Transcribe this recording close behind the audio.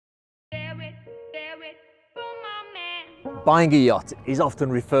Buying a yacht is often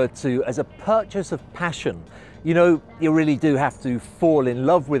referred to as a purchase of passion. You know, you really do have to fall in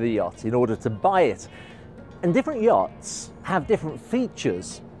love with a yacht in order to buy it. And different yachts have different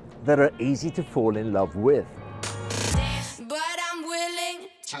features that are easy to fall in love with. But I'm willing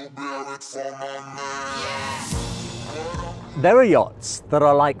to bear it for my man. There are yachts that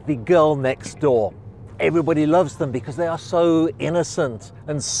are like the girl next door. Everybody loves them because they are so innocent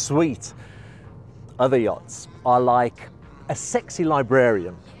and sweet. Other yachts are like a sexy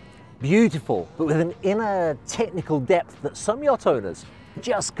librarian, beautiful, but with an inner technical depth that some yacht owners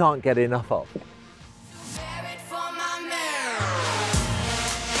just can't get enough of.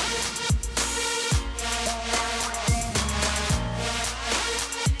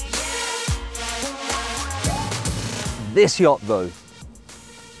 This yacht though,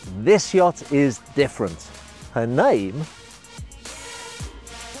 this yacht is different. Her name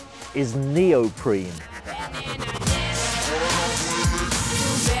is Neoprene.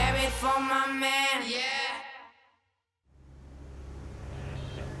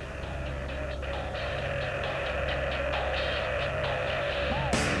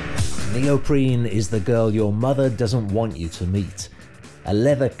 Neoprene is the girl your mother doesn't want you to meet. A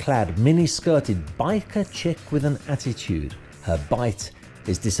leather-clad, mini-skirted biker chick with an attitude. Her bite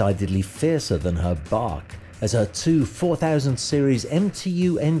is decidedly fiercer than her bark, as her two 4000 series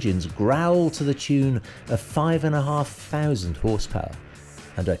MTU engines growl to the tune of 5,500 horsepower,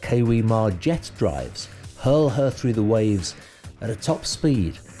 and her Kiwi-Mar jet drives hurl her through the waves at a top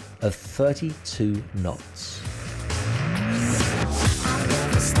speed of 32 knots.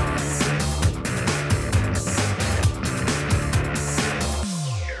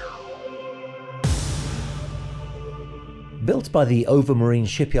 Built by the Overmarine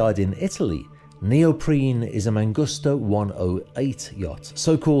shipyard in Italy, Neoprene is a Mangusta 108 yacht,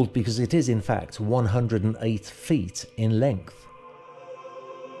 so called because it is in fact 108 feet in length.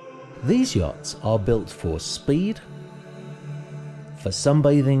 These yachts are built for speed, for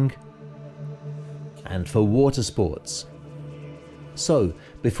sunbathing, and for water sports. So,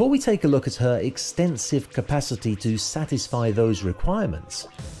 before we take a look at her extensive capacity to satisfy those requirements,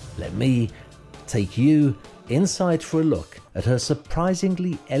 let me take you inside for a look at her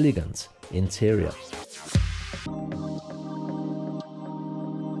surprisingly elegant interior.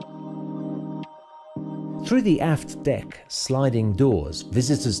 Through the aft deck sliding doors,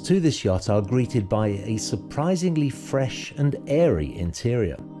 visitors to this yacht are greeted by a surprisingly fresh and airy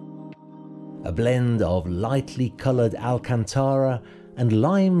interior. A blend of lightly coloured Alcantara and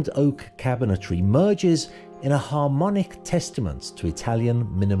limed oak cabinetry merges in a harmonic testament to Italian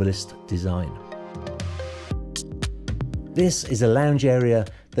minimalist design. This is a lounge area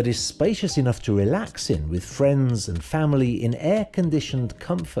that is spacious enough to relax in with friends and family in air-conditioned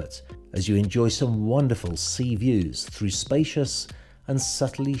comfort as you enjoy some wonderful sea views through spacious and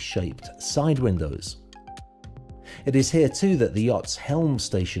subtly shaped side windows. It is here too that the yacht's helm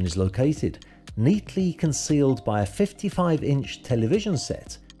station is located, neatly concealed by a 55-inch television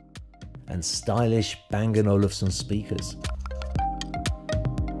set and stylish Bang & Olufsen speakers.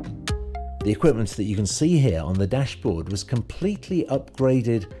 The equipment that you can see here on the dashboard was completely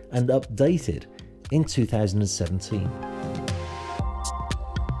upgraded and updated in 2017.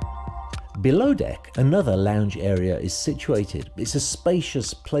 Below deck, another lounge area is situated. It's a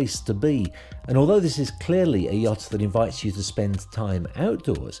spacious place to be, and although this is clearly a yacht that invites you to spend time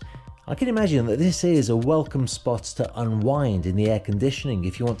outdoors, I can imagine that this is a welcome spot to unwind in the air conditioning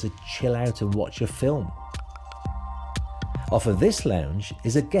if you want to chill out and watch a film. Off of this lounge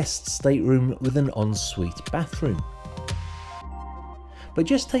is a guest stateroom with an ensuite bathroom. But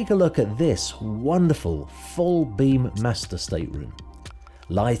just take a look at this wonderful full beam master stateroom.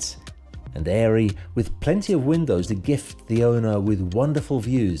 Light and airy, with plenty of windows to gift the owner with wonderful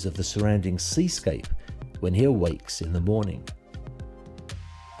views of the surrounding seascape when he awakes in the morning.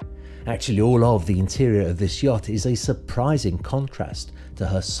 Actually, all of the interior of this yacht is a surprising contrast to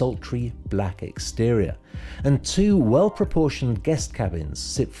her sultry black exterior, and two well-proportioned guest cabins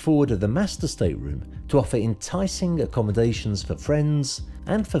sit forward of the master stateroom to offer enticing accommodations for friends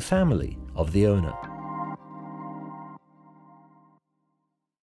and for family of the owner.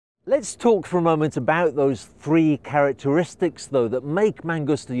 Let's talk for a moment about those three characteristics though that make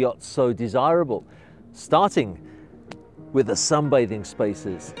Mangusta yachts so desirable, starting with the sunbathing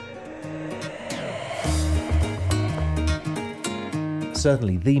spaces.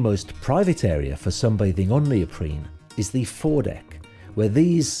 Certainly the most private area for sunbathing on Neoprene is the foredeck, where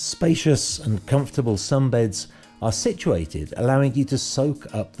these spacious and comfortable sunbeds are situated, allowing you to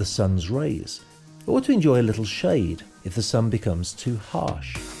soak up the sun's rays, or to enjoy a little shade if the sun becomes too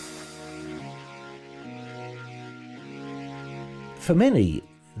harsh. For many,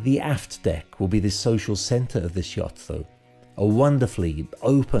 the aft deck will be the social centre of this yacht though. A wonderfully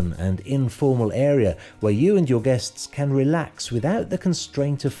open and informal area where you and your guests can relax without the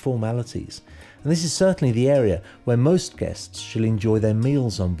constraint of formalities. And this is certainly the area where most guests shall enjoy their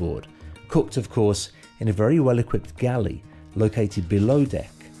meals on board, cooked of course in a very well equipped galley located below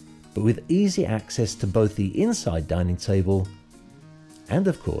deck, but with easy access to both the inside dining table and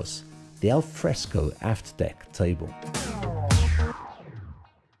of course the alfresco aft deck table.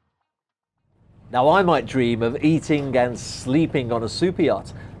 Now I might dream of eating and sleeping on a super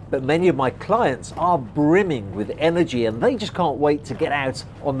yacht, but many of my clients are brimming with energy and they just can't wait to get out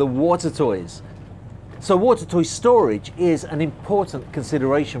on the water toys. So water toy storage is an important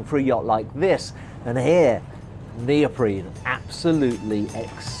consideration for a yacht like this, and here Neoprene absolutely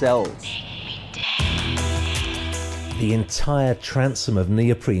excels. The entire transom of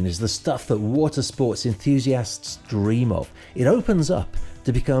Neoprene is the stuff that water sports enthusiasts dream of. It opens up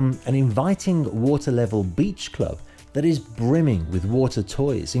to become an inviting water level beach club that is brimming with water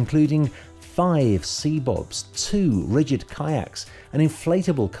toys, including 5 SeaBobs, 2 rigid kayaks, an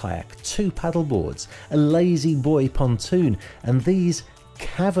inflatable kayak, 2 paddleboards, a Lazybouy pontoon, and these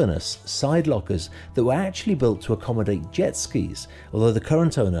cavernous side lockers that were actually built to accommodate jet skis, although the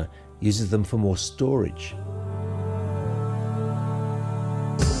current owner uses them for more storage.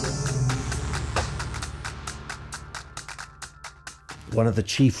 One of the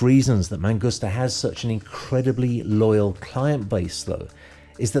chief reasons that Mangusta has such an incredibly loyal client base though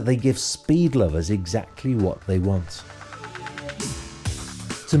is that they give speed lovers exactly what they want.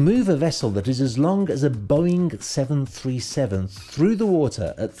 To move a vessel that is as long as a Boeing 737 through the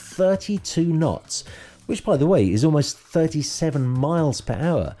water at 32 knots, which by the way is almost 37 miles per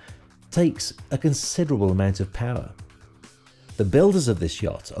hour, takes a considerable amount of power. The builders of this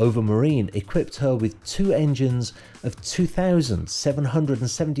yacht, Overmarine, equipped her with 2 engines of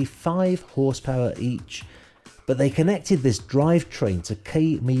 2,775 horsepower each, but they connected this drivetrain to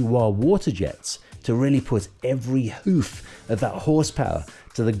K-Miwa water jets to really put every hoof of that horsepower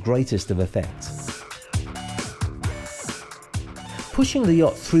to the greatest of effect. Pushing the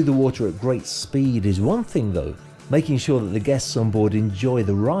yacht through the water at great speed is one thing though, making sure that the guests on board enjoy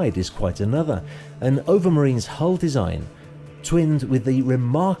the ride is quite another, and Overmarine's hull design, twinned with the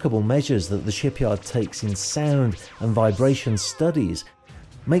remarkable measures that the shipyard takes in sound and vibration studies,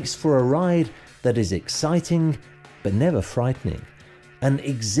 makes for a ride that is exciting but never frightening. An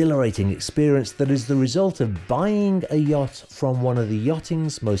exhilarating experience that is the result of buying a yacht from one of the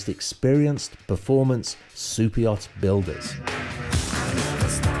yachting's most experienced performance superyacht builders.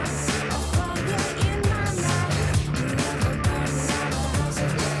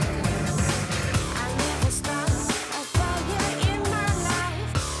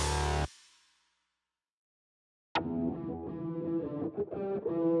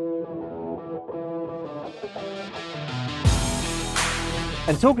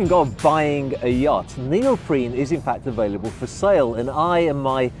 And talking of buying a yacht, Neoprene is in fact available for sale, and I and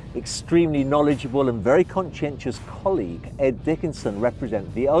my extremely knowledgeable and very conscientious colleague Ed Dickinson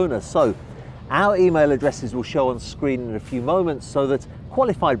represent the owner. So our email addresses will show on screen in a few moments so that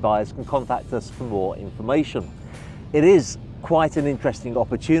qualified buyers can contact us for more information. It is quite an interesting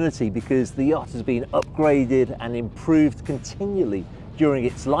opportunity because the yacht has been upgraded and improved continually during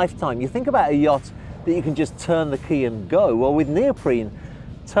its lifetime. You think about a yacht that you can just turn the key and go. Well, with Neoprene,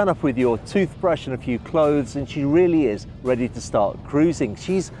 turn up with your toothbrush and a few clothes and she really is ready to start cruising.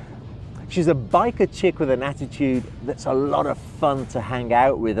 She's a biker chick with an attitude that's a lot of fun to hang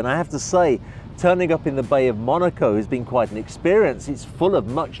out with, and I have to say, turning up in the Bay of Monaco has been quite an experience. It's full of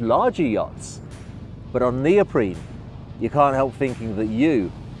much larger yachts, but on Neoprene you can't help thinking that you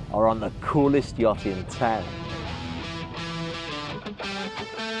are on the coolest yacht in town.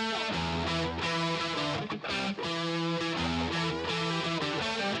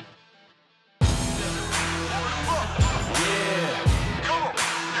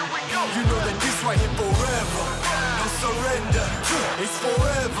 It's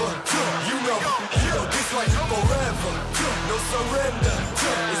forever, you know this right here forever, no surrender.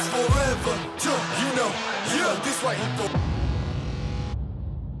 It's forever, you know this right here forever.